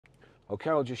Okay,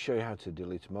 I'll just show you how to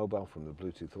delete a mobile from the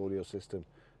Bluetooth audio system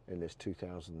in this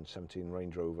 2017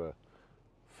 Range Rover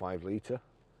 5 litre.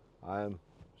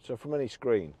 So from any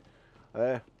screen,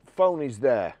 phone is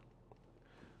there.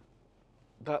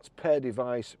 That's pair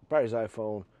device, Barry's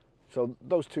iPhone. So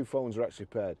those two phones are actually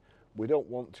paired. We don't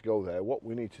want to go there. What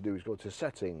we need to do is go to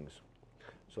settings.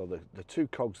 So the two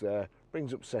cogs there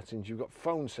brings up settings. You've got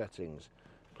phone settings.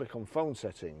 Click on phone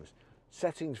settings.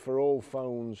 Settings for all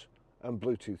phones and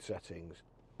Bluetooth settings.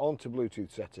 Onto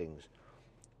Bluetooth settings.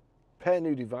 Pair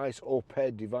new device or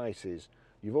paired devices.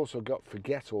 You've also got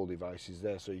forget all devices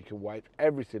there, so you can wipe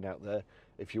everything out there.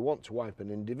 If you want to wipe an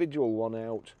individual one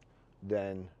out,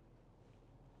 then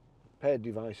paired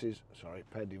devices.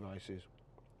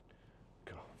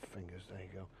 God, fingers, there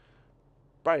you go.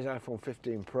 Barry's iPhone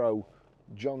 15 Pro,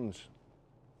 John's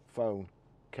phone,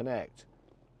 connect.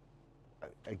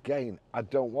 Again, I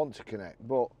don't want to connect,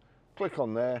 but click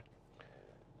on there.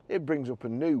 It brings up a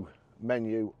new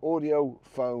menu, audio,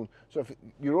 phone. So if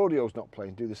your audio's not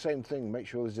playing, do the same thing. Make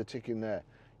sure there's a tick in there.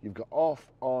 You've got off,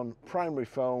 on, primary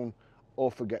phone,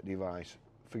 or forget device.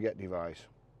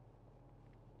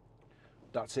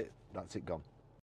 That's it gone.